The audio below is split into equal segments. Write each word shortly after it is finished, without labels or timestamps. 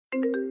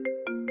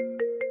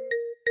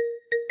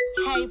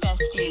Hey,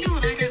 bestie. Do you know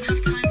what I don't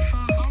have time for?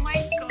 Oh my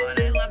god,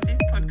 I love this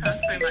podcast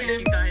so much,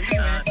 you guys. Hey,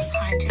 Revs.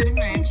 Hi, Jen and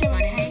Revs.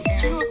 My name's Do you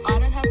know Jen. what I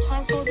don't have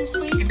time for this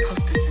week?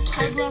 Imposter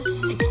syndrome. Toddler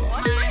sickness.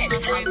 My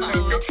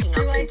mother-in-law. What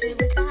do I do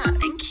with that?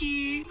 Thank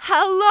you.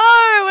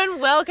 Hello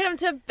and welcome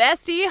to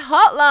Bestie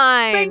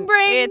Hotline. Bring,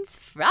 bring. It's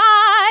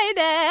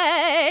Friday.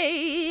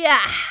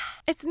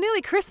 It's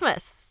nearly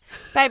Christmas.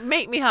 Babe,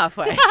 meet me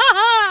halfway.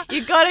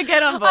 You gotta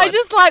get on board. I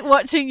just like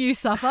watching you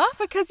suffer.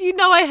 because you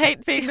know I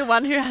hate being the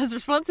one who has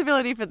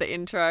responsibility for the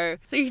intro.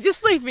 So you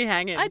just leave me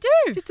hanging. I do.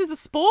 Just as a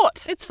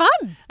sport. It's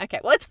fun. Okay,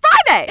 well it's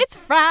Friday. It's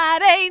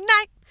Friday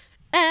night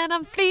and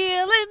I'm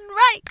feeling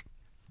right.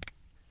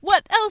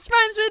 What else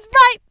rhymes with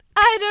right?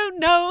 I don't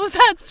know.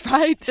 That's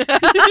right.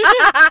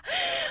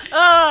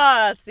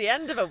 Oh, it's the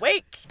end of a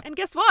week. And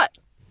guess what?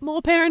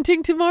 More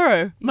parenting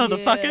tomorrow,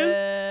 motherfuckers.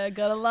 Yeah,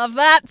 gotta love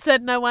that,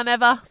 said no one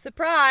ever.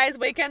 Surprise,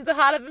 weekends are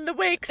harder than the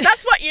weeks.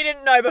 That's what you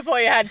didn't know before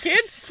you had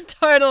kids.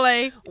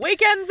 Totally.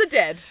 Weekends are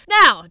dead.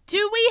 Now,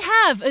 do we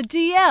have a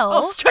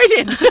DL Oh, straight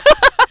in.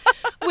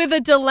 with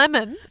a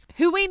dilemma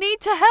who we need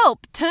to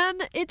help turn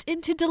it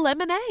into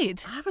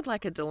Delemonade? I would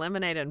like a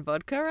lemonade and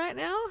vodka right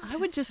now. I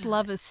would just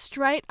love a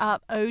straight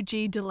up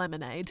OG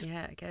Delemonade.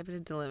 Yeah, get a bit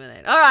of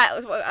lemonade. All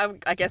right,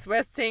 I guess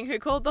we're seeing who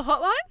called the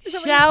hotline. Is that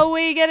what Shall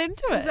we get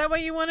into Is it? that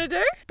what you want to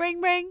do?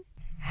 Bring, bring.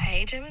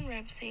 Hey, Jem and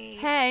Revsy.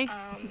 Hey.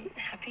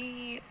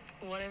 Happy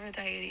whatever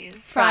day it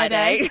is.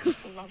 Friday.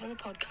 Loving the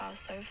podcast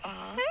so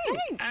far.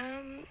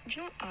 Thanks. Do you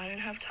know what I don't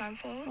have time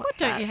for? What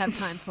don't you have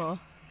time for?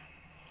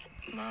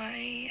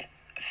 My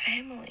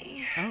family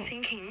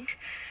thinking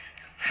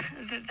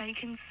that they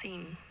can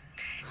sing.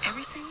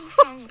 Every single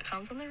song that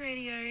comes on the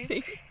radio,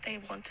 they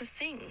want to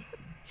sing.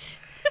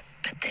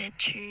 But they're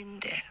tune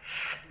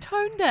deaf.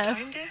 Tone deaf.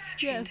 Tone deaf?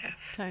 Tune Yes,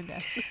 deaf. tone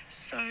deaf.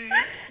 So,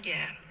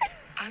 yeah.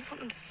 I just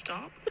want them to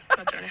stop. But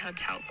I don't know how to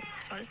tell them.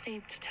 So I just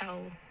need to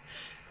tell...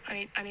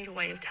 I need a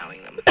way of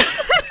telling them.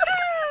 Stop.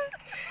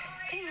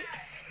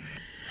 Thanks.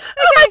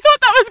 I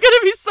thought that was going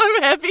to be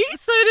so heavy.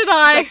 So did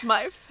I. Like,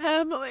 my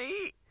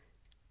family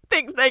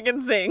thinks they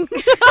can sing. Do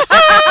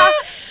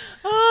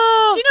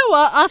you know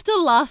what? After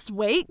last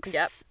week's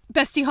Yep.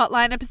 Bestie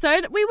Hotline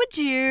episode, we were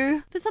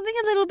due for something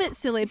a little bit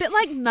silly, a bit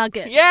like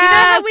nuggets. You know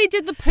Yes. how we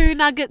did the poo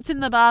nuggets in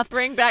the bath?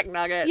 Bring back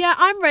nuggets. Yeah,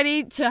 I'm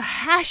ready to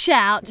hash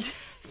out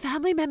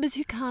family members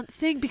who can't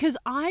sing because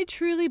I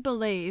truly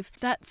believe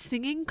that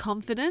singing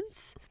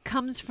confidence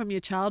comes from your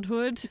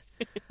childhood.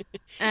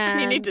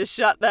 You need to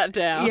shut that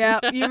down. Yeah,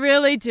 you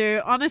really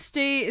do.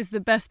 Honesty is the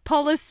best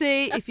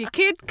policy. If your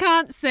kid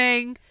can't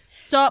sing,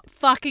 stop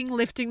fucking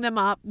lifting them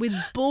up with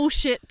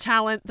bullshit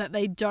talent that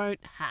they don't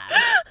have.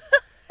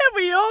 And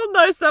we all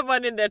know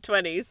someone in their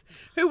 20s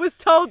who was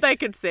told they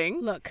could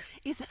sing. Look,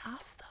 Is it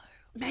us, though?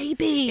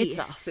 maybe. It's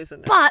us,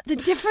 isn't it? But the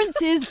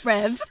difference is,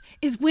 Revs,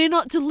 is we're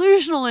not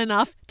delusional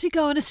enough to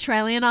go on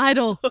Australian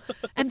Idol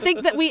and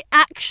think that we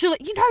actually,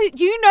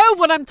 you know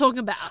what I'm talking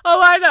about. Oh,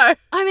 I know.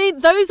 I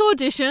mean, those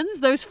auditions,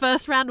 those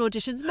first round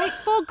auditions make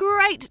for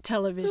great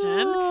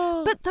television,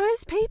 Oh. but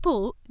those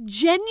people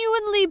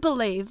genuinely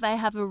believe they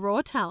have a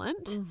raw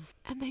talent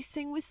and they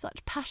sing with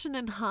such passion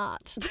and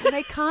heart and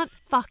they can't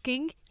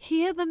fucking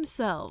hear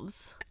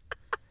themselves.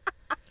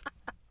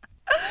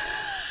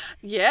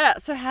 Yeah,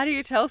 so how do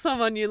you tell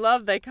someone you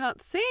love they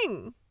can't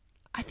sing?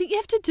 I think you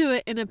have to do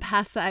it in a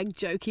passag,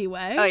 jokey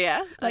way. Oh, yeah?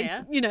 Like, oh,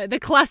 yeah? you know,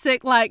 the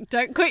classic, like,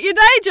 don't quit your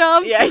day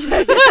job. Yeah.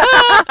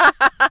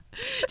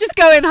 Just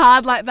go in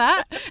hard like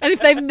that. And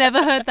if they've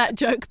never heard that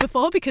joke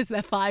before because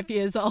they're 5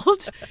 years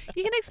old,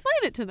 you can explain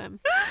it to them.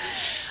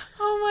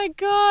 Oh, my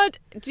God.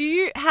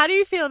 How do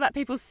you feel about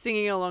people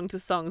singing along to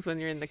songs when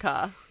you're in the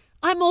car?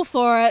 I'm all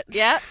for it.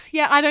 Yeah?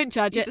 Yeah, I don't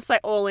judge You're it. just like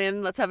all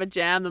in, let's have a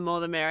jam, the more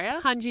the merrier?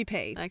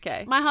 100p.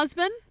 Okay. My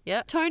husband,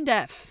 Yep. tone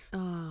deaf.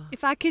 Oh,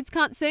 If our kids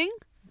can't sing,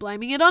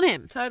 blaming it on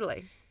him.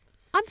 totally.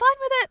 I'm fine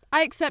with it.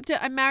 I accept it.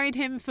 I married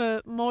him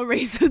for more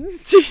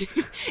reasons.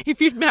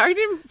 If you'd married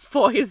him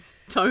for his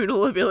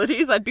tonal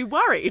abilities, I'd be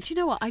worried. Do you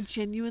know what? I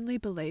genuinely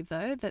believe,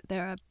 though, that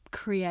there are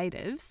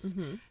creatives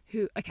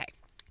who, okay,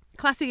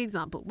 classic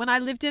example. When I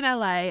lived in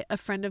LA, a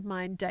friend of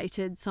mine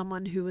dated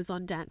someone who was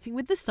on Dancing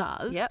with the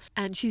Stars. Yep.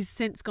 And she's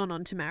since gone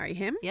on to marry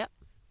him. Yep.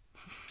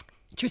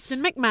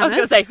 Tristan I McManus. was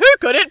going to say, who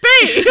could it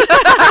be?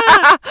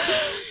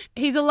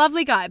 He's a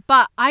lovely guy,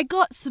 but I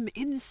got some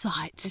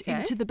insight Okay.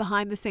 into the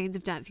behind the scenes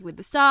of Dancing with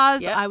the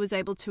Stars. Yep. I was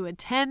able to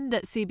attend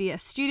at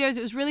CBS Studios.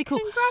 It was really cool.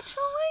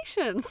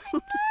 Congratulations.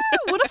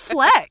 What a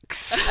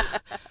flex.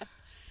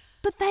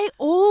 But they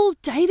all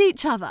date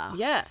each other.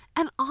 Yeah.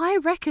 And I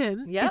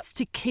reckon Yep. it's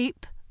to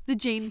keep the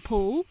gene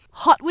pool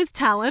hot with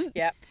talent.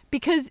 Yep.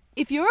 Because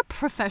if you're a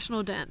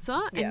professional dancer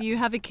Yeah. and you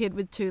have a kid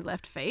with 2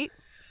 left feet,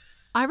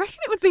 I reckon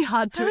it would be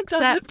hard to How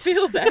accept. does it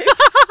feel, babe?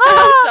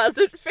 How does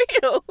it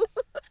feel?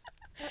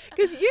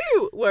 Because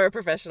you were a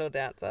professional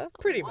dancer,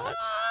 pretty much.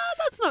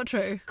 That's not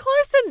true.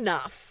 Close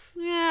enough.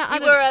 Yeah, I You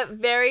don't were a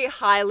very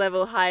high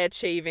level, high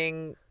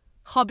achieving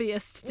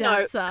hobbyist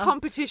dancer. No,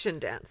 competition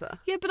dancer.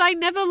 Yeah, but I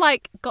never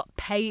like got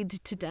paid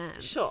to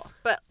dance. Sure,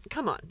 but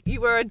come on,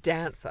 you were a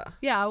dancer.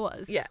 Yeah, I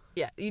was. Yeah.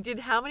 You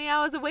did how many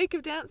hours a week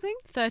of dancing?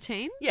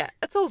 13. Yeah,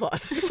 it's a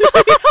lot.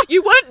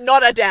 You weren't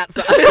not a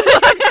dancer, is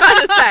what I'm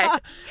trying to say.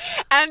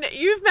 And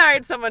you've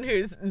married someone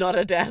who's not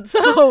a dancer.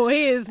 Oh,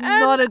 he is And,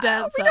 not a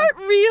dancer. We don't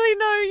really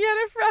know yet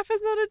if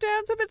Rafa's not a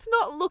dancer, but it's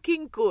not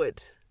looking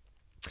good.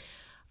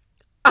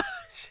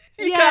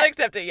 You Yeah. can't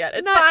accept it yet.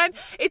 It's No. fine.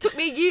 It took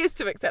me years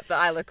to accept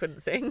that Isla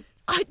couldn't sing.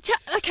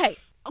 Okay,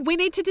 we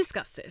need to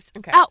discuss this.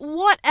 Okay. At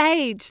what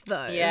age,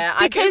 though? Yeah,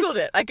 Because- I Googled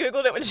it. I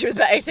Googled it when she was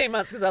about 18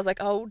 months because I was like,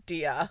 oh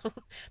dear,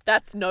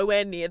 that's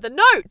nowhere near the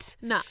note.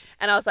 No.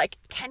 And I was like,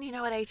 can you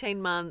know at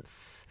 18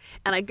 months?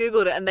 And I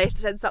Googled it and they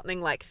said something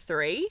like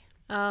 3.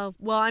 Oh,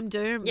 well, I'm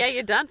doomed. Yeah,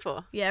 you're done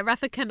for. Yeah,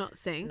 Rafa cannot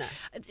sing. No.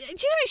 Do you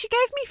know, she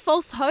gave me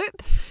false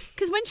hope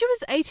because when she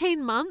was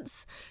 18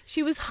 months,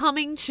 she was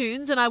humming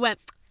tunes and I went,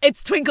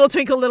 it's Twinkle,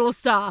 Twinkle, Little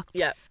Star.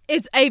 Yep.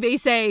 It's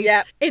ABC.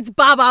 Yep. It's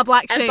Baba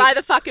Black Sheep. And by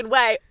the fucking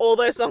way, all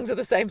those songs are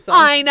the same song.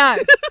 I know.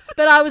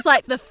 But I was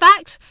like, the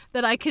fact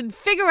that I can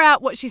figure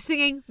out what she's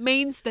singing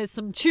means there's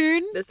some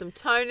tune. There's some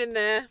tone in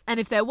there. And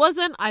if there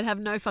wasn't, I'd have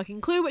no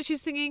fucking clue what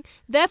she's singing.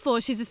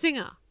 Therefore, she's a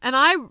singer. And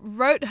I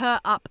wrote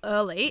her up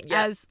early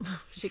Yeah. as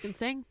she can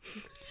sing.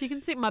 She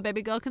can sing. My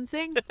baby girl can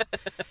sing.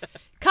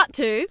 Cut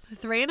to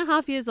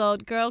 3.5 years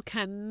old. Girl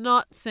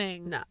cannot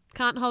sing. No.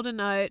 Can't hold a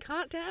note.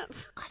 Can't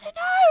dance. I don't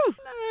know.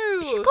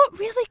 No. She's got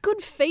really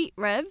good feet,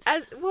 Revs.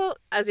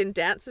 As in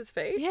dancer's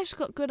feet. Yeah, she's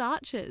got good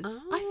arches.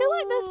 I feel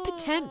like there's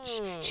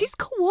potential. Oh. She's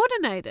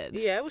coordinated.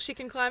 Yeah, well, she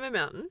can climb a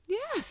mountain.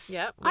 Yes.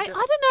 Yep, I we do.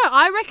 don't know.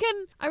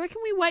 I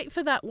reckon we wait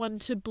for that one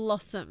to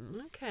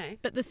blossom. Okay.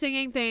 But the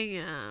singing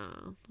thing,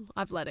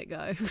 I've let it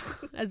go,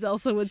 as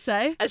Elsa would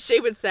say. As she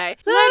would say,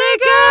 let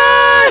it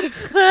go!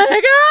 Let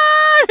it go!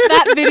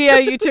 That video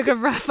you took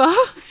of Rafa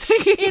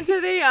singing, Into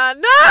the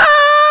unknown!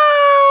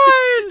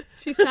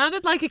 she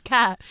sounded like a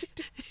cat.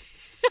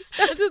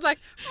 Sounded like,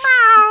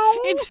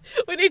 meow.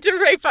 We need to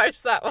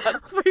repost that one.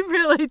 We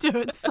really do.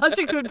 It's such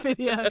a good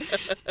video.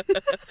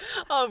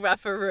 Oh,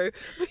 Rafa-roo.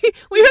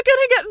 We are going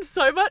to get in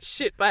so much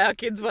shit by our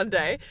kids one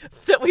day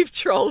that we've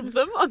trolled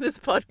them on this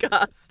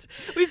podcast.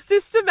 We've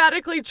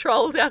systematically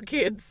trolled our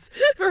kids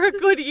for a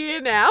good year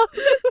now.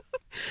 Do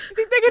you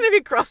think they're going to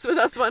be cross with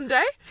us one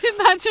day?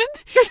 Imagine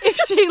if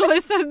she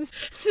listens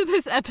to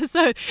this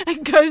episode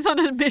and goes on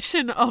a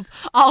mission of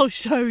I'll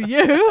show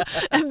you,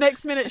 and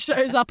next minute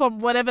shows up on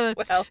whatever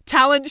Well,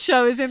 talent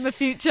show is in the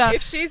future.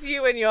 if she's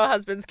you and your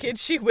husband's kid,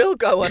 she will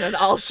go on an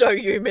I'll show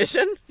you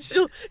mission.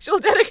 She'll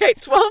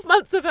dedicate 12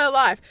 months of her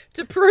life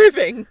to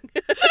proving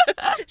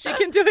she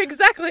can do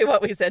exactly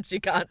what we said she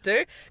can't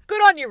do.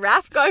 Good on you,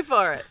 Raf. Go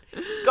for it.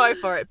 Go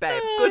for it,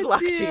 babe. Good luck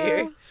to dear.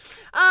 you.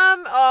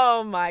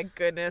 Oh my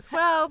goodness.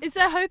 Well, Is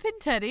there hope in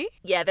Teddy?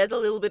 yeah, there's a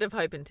little bit of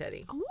hope in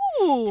Teddy.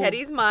 Ooh.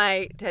 Teddy's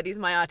my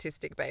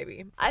artistic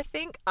baby. I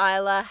think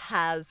Isla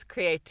has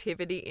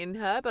creativity in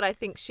her, but I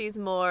think she's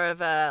more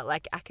of a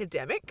like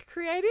academic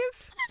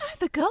creative. No,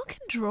 the girl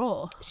can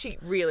draw. She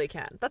really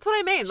can. That's what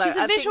I mean. She's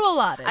a visual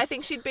artist. I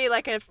think she'd be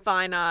like a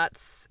fine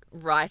arts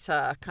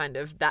writer, kind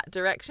of that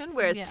direction.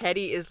 Whereas Yeah.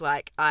 Teddy is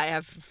like, I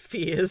have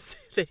fears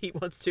that he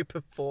wants to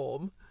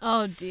perform.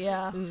 Oh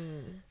dear.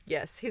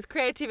 Yes, his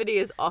creativity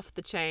is off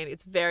the chain.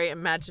 It's very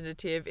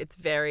imaginative. It's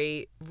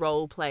very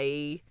role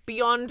play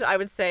beyond, I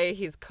would say,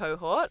 his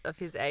cohort of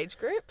his age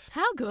group.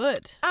 How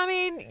good. I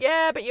mean,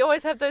 yeah, but you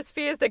always have those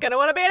fears they're going to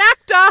want to be an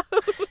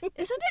actor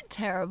Isn't it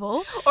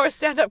terrible? or a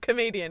stand-up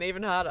comedian,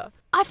 even harder.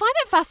 I find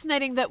it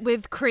fascinating that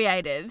with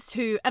creatives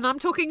who, and I'm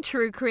talking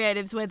true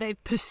creatives where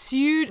they've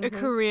pursued a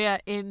career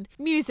in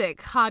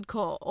music,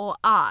 hardcore, or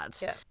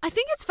art. Yeah. I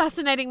think it's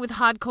fascinating with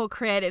hardcore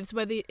creatives,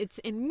 whether it's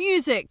in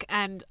music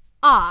and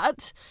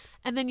art,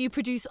 and then you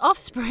produce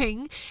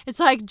offspring. It's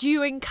like, do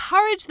you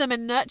encourage them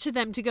and nurture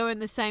them to go in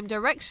the same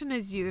direction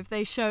as you if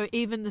they show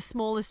even the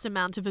smallest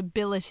amount of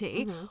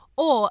ability?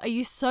 Or are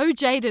you so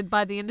jaded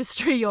by the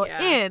industry you're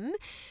Yeah. in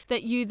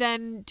that you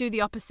then do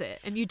the opposite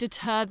and you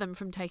deter them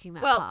from taking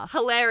that Well, path?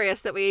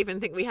 hilarious that we even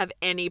think we have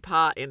any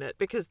part in it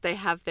because they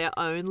have their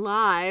own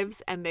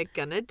lives and they're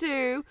going to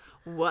do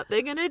what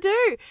they're going to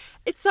do.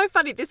 It's so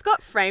funny. This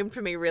got framed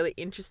for me really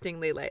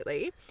interestingly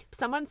lately.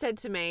 Someone said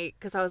to me,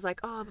 because I was like,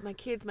 oh, but my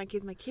kids.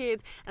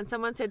 And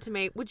someone said to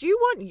me, would you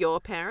want your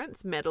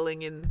parents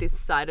meddling in this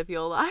side of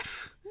your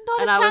life?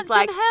 Not and a I was chance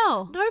like, in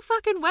hell. no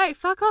fucking way.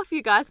 Fuck off,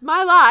 you guys.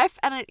 My life.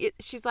 And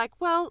she's like,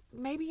 well,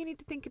 maybe you need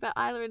to think about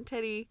Isla and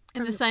Teddy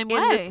In the same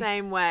In way. the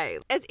same way.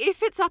 As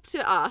if it's up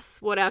to us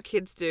what our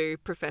kids do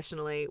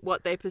professionally,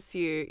 what they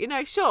pursue. You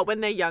know, sure, when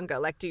they're younger,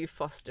 like, do you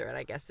foster it,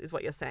 I guess, is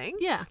what you're saying?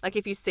 Yeah. Like,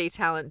 if you see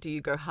talent, do you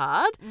go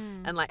hard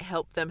and, like,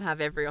 help them have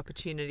every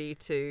opportunity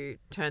to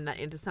turn that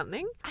into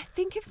something? I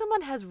think if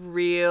someone has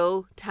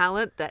real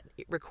talent that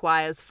it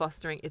requires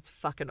fostering, it's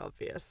fucking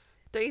obvious.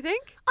 Don't you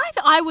think?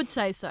 I would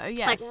say so,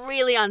 yes. Like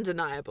really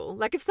undeniable.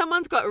 Like if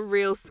someone's got a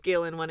real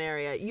skill in one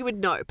area, you would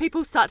know.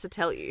 People start to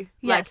tell you.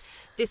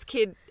 Yes. Like this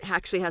kid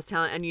actually has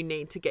talent and you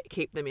need to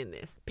keep them in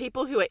this.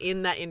 People who are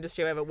in that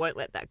industry or whatever won't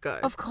let that go.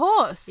 Of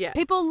course. Yeah.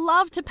 People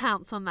love to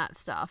pounce on that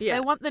stuff. Yeah.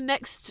 They want the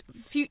next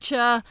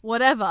future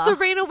whatever.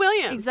 Serena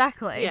Williams.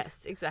 Exactly.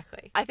 Yes,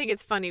 exactly. I think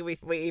it's funny we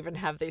even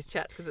have these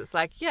chats because it's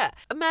like, yeah,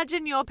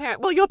 imagine your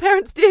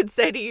parents did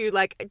say to you,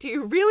 like, do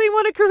you really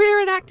want a career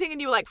in acting? And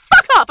you were like,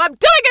 fuck off, I'm doing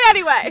it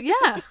anyway.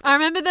 Yeah. I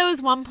remember there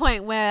was one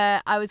point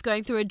where I was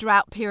going through a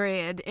drought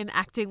period in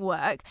acting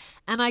work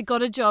and I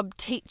got a job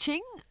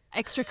teaching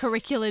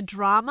extracurricular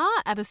drama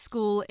at a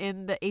school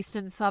in the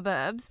eastern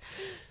suburbs,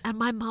 and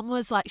my mum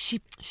was like, she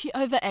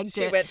over-egged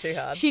it. She went too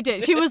hard. She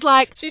did. She was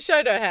like, she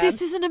showed her hand.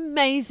 this is an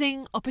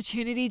amazing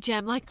opportunity,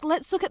 Gem. Like,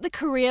 let's look at the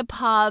career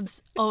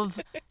paths of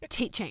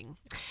teaching.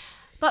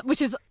 But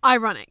which is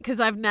ironic because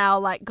I've now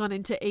like gone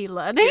into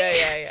e-learning.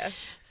 Yeah.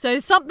 So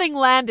something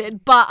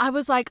landed, but I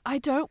was like, I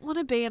don't want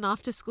to be an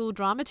after-school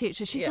drama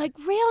teacher. She's like,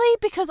 really?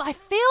 Because I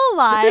feel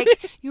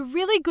like you're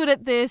really good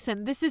at this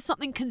and this is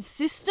something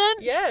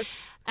consistent. Yes.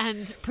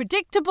 And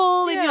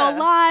predictable in your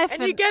life.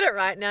 And you get it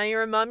right now.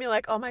 You're a mum. You're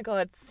like, oh my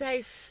God,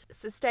 safe,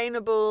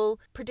 sustainable,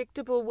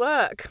 predictable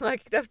work.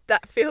 Like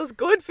that feels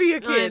good for your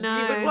kid. I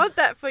know. You would want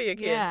that for your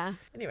kid. Yeah.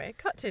 Anyway,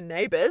 cut to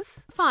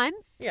Neighbours. Fine.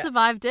 Yeah.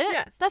 Survived it.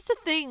 Yeah. That's the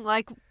thing.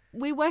 Like,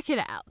 we work it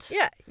out.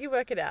 Yeah, you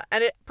work it out.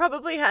 And it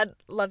probably had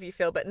love you,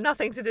 Phil, but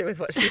nothing to do with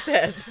what she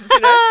said. You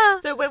know?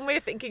 So when we're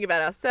thinking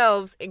about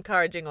ourselves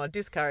encouraging or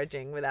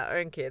discouraging with our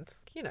own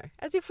kids, you know,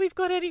 as if we've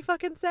got any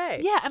fucking say.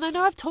 Yeah, and I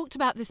know I've talked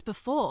about this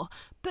before,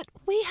 but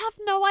we have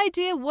no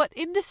idea what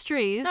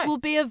industries will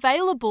be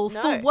available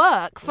for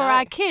work for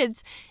our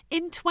kids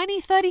in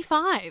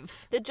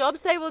 2035. The jobs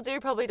they will do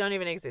probably don't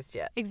even exist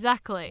yet.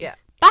 Exactly. Yeah.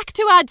 Back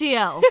to our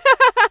DL.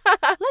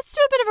 Let's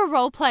do a bit of a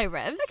role play,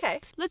 Revs. Okay.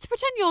 Let's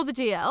pretend you're the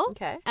DL.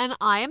 Okay. And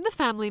I am the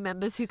family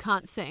members who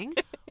can't sing.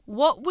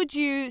 What would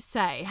you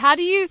say? How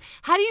do you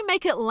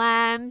make it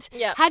land?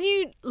 Yep. How do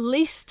you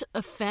least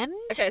offend?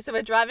 Okay, so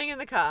we're driving in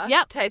the car.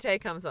 Yep. Tay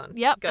comes on.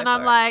 Yep. Go and for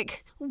I'm it.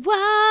 like,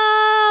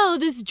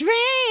 wildest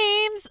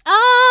dreams.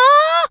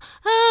 Oh,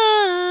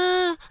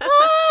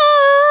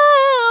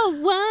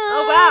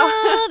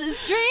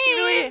 wildest dreams. You're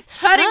really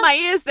hurting my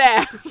ears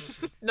there.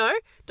 No?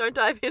 Don't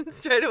dive in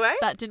straight away?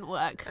 That didn't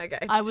work. Okay,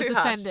 I was too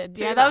harsh. offended.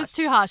 Too Yeah, that harsh. was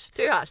too harsh.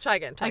 Too harsh. Try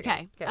again.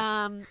 Okay.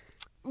 Okay.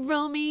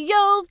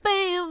 Romeo,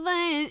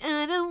 baby,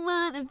 I don't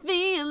want to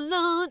be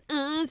alone.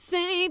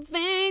 Unsafe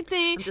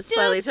thing. I'm just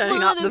slowly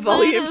turning up the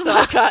volume so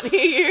I can't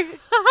hear you.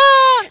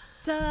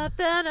 It's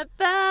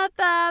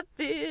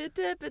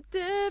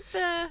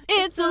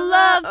a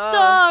love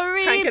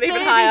story, crank it even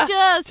baby, higher.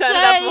 just Turn it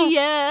up say more.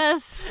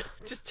 yes.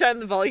 Just turn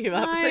the volume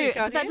up so No, you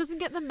can't but that hear. doesn't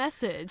get the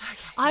message.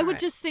 I would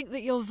alright. just think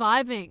that you're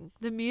vibing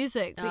the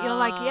music, that you're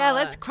like, yeah,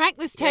 let's crank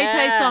this Tay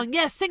Tay yeah. song.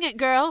 Yeah, sing it,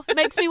 girl. It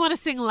makes me want to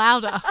sing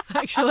louder,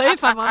 actually,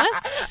 if I'm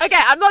honest. Okay,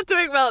 I'm not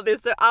doing well at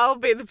this, so I'll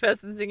be the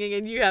person singing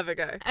and you have a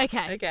go.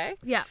 Okay. Okay?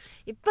 Yeah.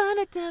 You're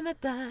drowning,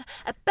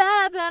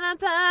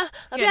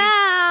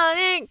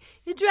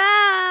 you're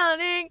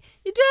drowning,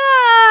 you're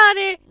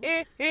drowning.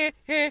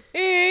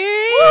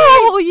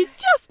 Oh, you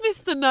just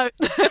missed the note.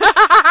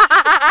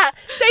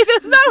 See,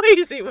 there's no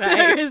easy way.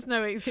 There is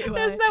no easy way.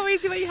 There's no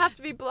easy way. You have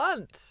to be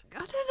blunt. I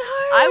don't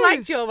know. I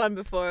liked your one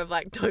before of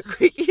like, don't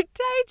quit your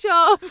day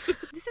job.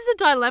 This is a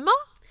dilemma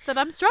that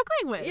I'm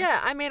struggling with.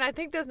 Yeah, I mean, I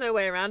think there's no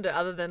way around it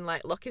other than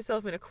like lock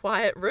yourself in a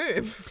quiet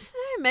room.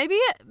 Maybe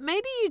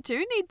you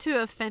do need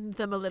to offend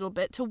them a little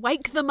bit to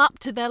wake them up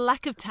to their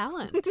lack of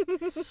talent.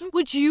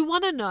 Would you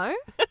want to know?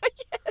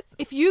 Yes.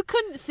 If you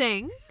couldn't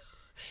sing,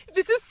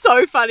 This is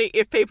so funny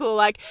if people are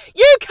like,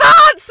 you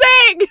can't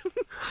sing!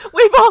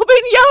 We've all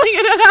been yelling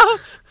it at our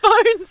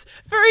phones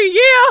for a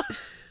year.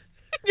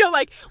 You're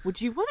like,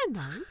 would you want to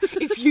know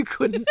if you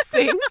couldn't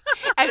sing?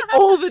 And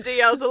all the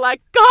DLs are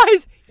like,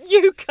 guys,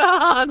 you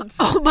can't.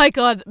 oh my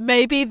God,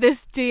 maybe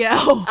this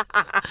DL,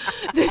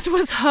 this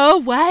was her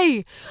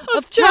way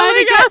of trying telling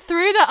to get us.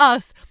 through to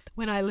us.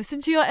 When I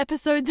listen to your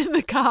episodes in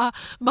the car,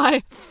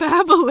 my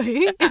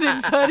family, in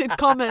inverted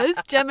commas,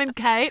 Gem and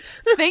Kate,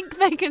 think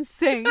they can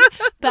sing,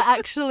 but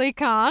actually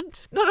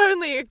can't. Not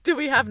only do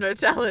we have no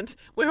talent,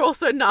 we're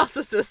also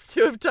narcissists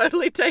who have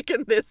totally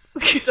taken this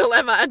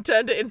dilemma and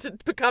turned it into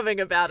becoming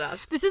about us.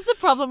 This is the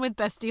problem with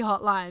Bestie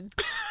Hotline.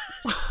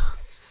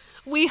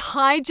 We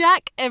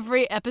hijack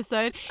every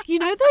episode. You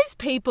know those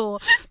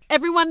people,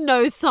 everyone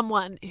knows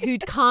someone who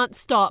can't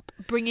stop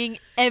bringing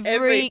every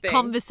Everything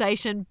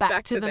conversation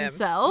back to to them.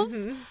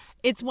 themselves.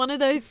 It's one of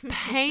those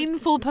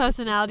painful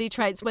personality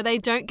traits where they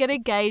don't get a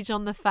gauge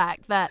on the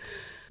fact that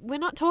We're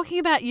not talking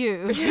about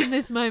you in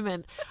this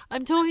moment.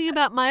 I'm talking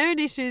about my own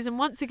issues, and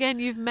once again,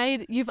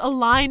 you've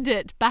aligned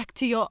it back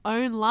to your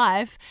own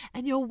life,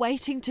 and you're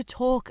waiting to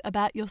talk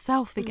about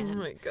yourself Oh again.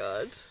 my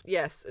God.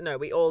 Yes. No,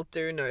 we all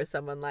do know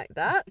someone like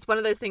that. It's one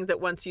of those things that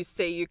once you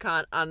see, you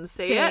can't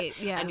unsee it.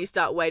 Yeah. And you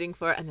start waiting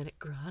for it and then it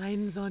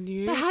grinds on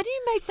you. But how do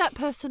you make that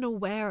person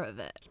aware of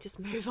it? You just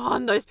move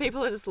on. Those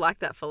people are just like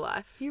that for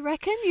life. You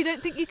reckon? You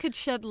don't think you could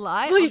shed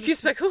light? Well, on you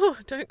this- could just be like, oh,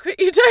 don't quit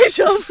your day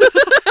job.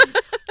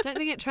 Don't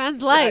think it No,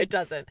 translates. it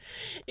doesn't.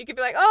 You could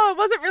be like, oh, I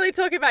wasn't really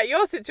talking about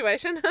your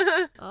situation.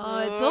 Oh,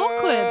 it's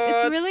awkward.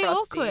 It's really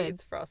frosty. awkward.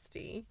 It's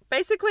frosty.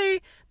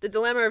 Basically, the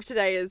dilemma of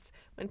today is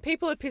when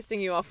people are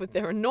pissing you off with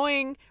their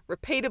annoying,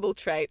 repeatable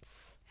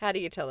traits, how do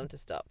you tell them to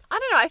stop? I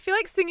don't know. I feel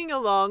like singing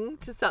along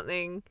to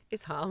something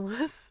is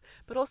harmless,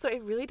 but also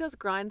it really does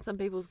grind some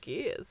people's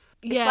gears.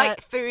 Yeah. It's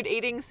like food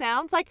eating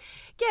sounds. Like,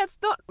 yeah, it's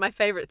not my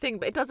favorite thing,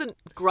 but it doesn't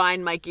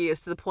grind my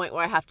gears to the point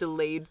where I have to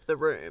leave the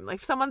room. Like,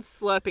 if someone's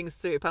slurping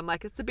soup, I'm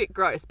like, it's a bit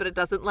gross, but it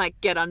doesn't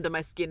like get under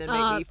my skin and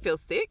make me feel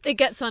sick. It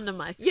gets under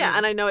my skin. Yeah,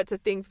 and I know it's a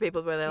thing for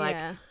people where they're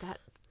Yeah. like, that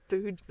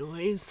food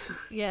noise,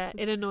 Yeah,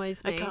 it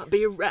annoys me. I can't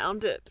be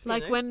around it. you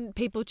Like know? when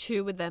people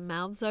chew with their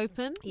mouths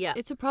open. Yeah.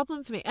 It's a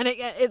problem for me. And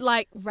it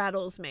like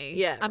rattles me.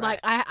 Yeah, I'm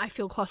right. like, I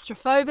feel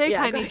claustrophobic.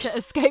 Yeah, I got need it. to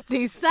escape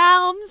these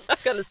sounds.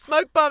 I've got a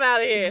smoke bomb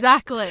out of here.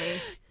 Exactly.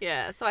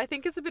 Yeah, so I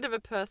think it's a bit of a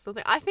personal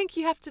thing. I think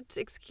you have to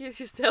excuse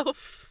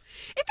yourself.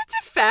 If it's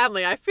a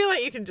family, I feel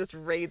like you can just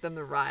read them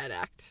the riot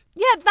act.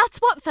 Yeah, that's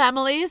what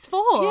family is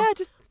for. Yeah,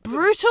 just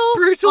Brutal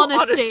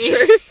honest honesty.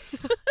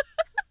 truth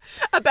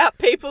about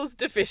people's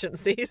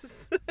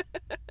deficiencies.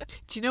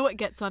 Do you know what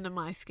gets under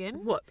my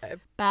skin? What, babe?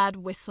 Bad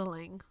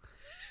whistling.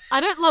 I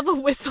don't love a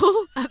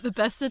whistle at the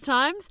best of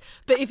times,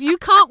 but if you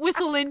can't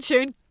whistle in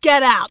tune,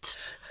 get out.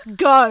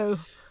 Go.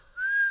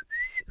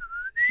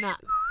 Nah.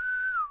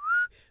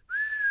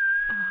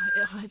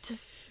 It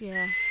just,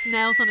 yeah, it's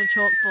nails on a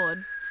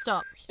chalkboard.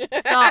 Stop.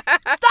 Stop.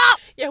 Stop!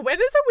 Yeah, when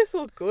is a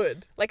whistle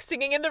good? Like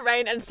singing in the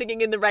rain and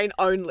singing in the rain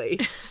only.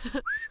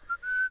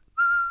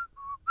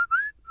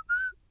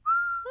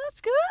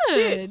 That's good.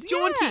 It's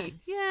jaunty.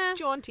 Yeah.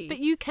 Jaunty. But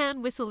you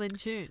can whistle in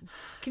tune.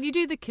 Can you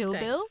do the Kill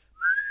Thanks. Bill?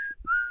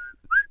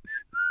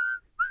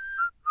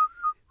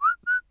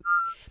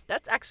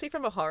 That's actually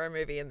from a horror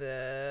movie in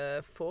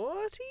the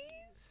 40s.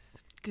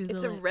 Google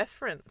It's a it.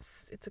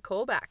 reference. It's a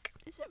callback.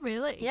 Is it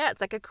really? Yeah, it's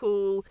like a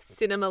cool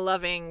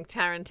cinema-loving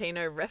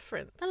Tarantino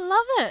reference. I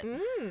love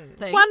it.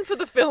 Thanks. One for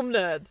the film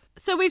nerds.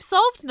 So we've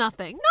solved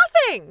nothing,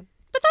 Nothing.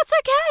 but that's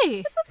okay.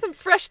 Let's have some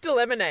fresh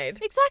lemonade.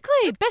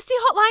 Exactly. Bestie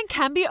Hotline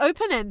can be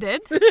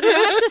open-ended. We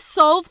don't have to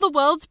solve the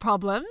world's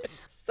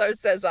problems. So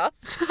says us.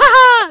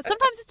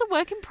 Sometimes it's a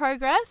work in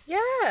progress.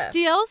 Yeah.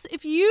 DLs,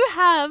 if you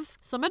have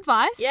some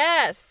advice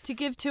Yes. to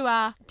give to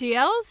our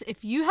DLs,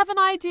 if you have an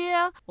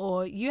idea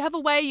or you have a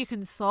way you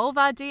can solve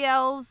our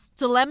DL's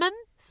dilemma,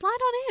 slide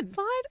on in.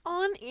 Slide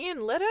on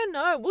in. Let her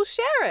know. We'll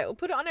share it. We'll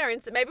put it on our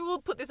Insta. Maybe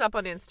we'll put this up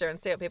on Insta and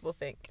see what people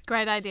think.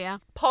 Great idea.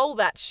 Poll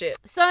that shit.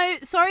 So,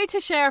 sorry to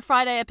share a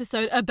Friday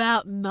episode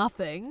about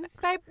nothing.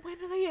 Babe, when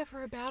are they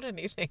ever about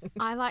anything?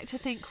 I like to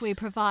think we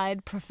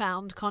provide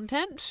profound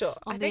content Sure.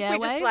 on I the think airwaves.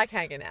 we just like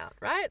hanging out,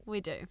 right?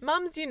 We do.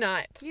 Mums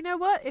unite. You know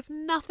what? If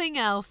nothing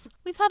else,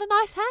 we've had a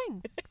nice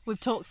hang. We've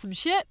talked some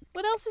shit.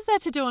 What else is there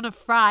to do on a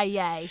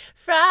Friday?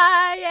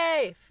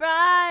 Friday,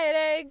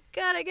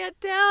 gotta get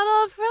down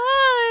on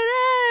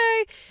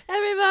Friday.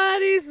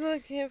 Everybody's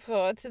looking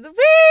forward to the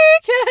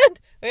weekend.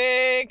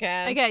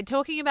 Okay,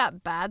 talking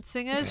about bad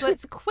singers,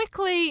 let's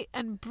quickly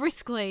and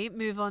briskly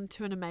move on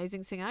to an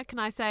amazing singer. Can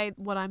I say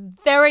what I'm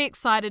very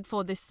excited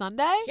for this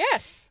Sunday?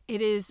 Yes.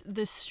 It is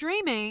the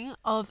streaming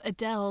of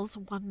Adele's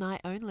One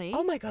Night Only.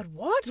 Oh my God,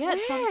 what? Yeah,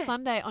 it's on Where?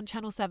 Sunday on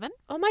Channel 7.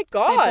 Oh my They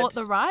God. bought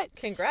the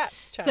rights.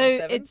 Congrats, Channel So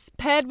 7. it's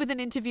paired with an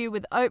interview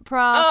with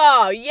Oprah.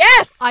 Oh,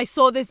 yes. I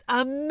saw this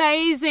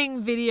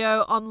amazing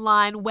video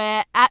online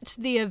where at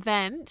the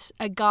event,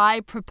 a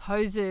guy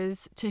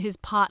proposes to his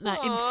partner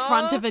in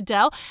front of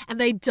Adele and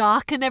they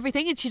darken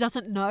everything and she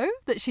doesn't know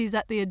that she's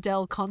at the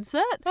Adele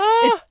concert.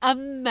 It's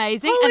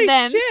amazing. Holy and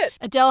then shit.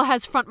 Adele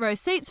has front row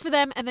seats for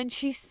them and then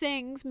she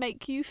sings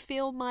Make You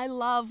Feel My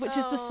Love, which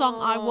is the song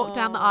I walked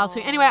down the aisle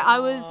to. Anyway, I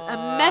was a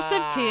mess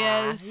of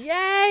tears.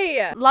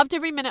 Yay. Loved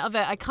every minute of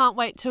it. I can't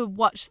wait to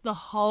watch the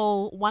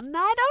whole One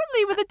Night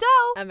Only with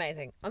Adele.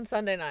 Amazing. On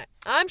Sunday night.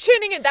 I'm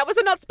tuning in. That was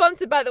not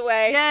sponsored, by the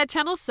way. Yeah,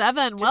 Channel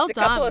 7. Just Well a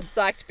done. couple of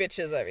psyched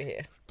bitches over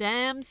here.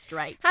 Damn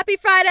straight. Happy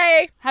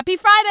Friday. Happy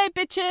Friday,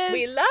 bitches.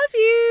 We love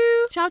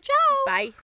you. Ciao, ciao. Bye.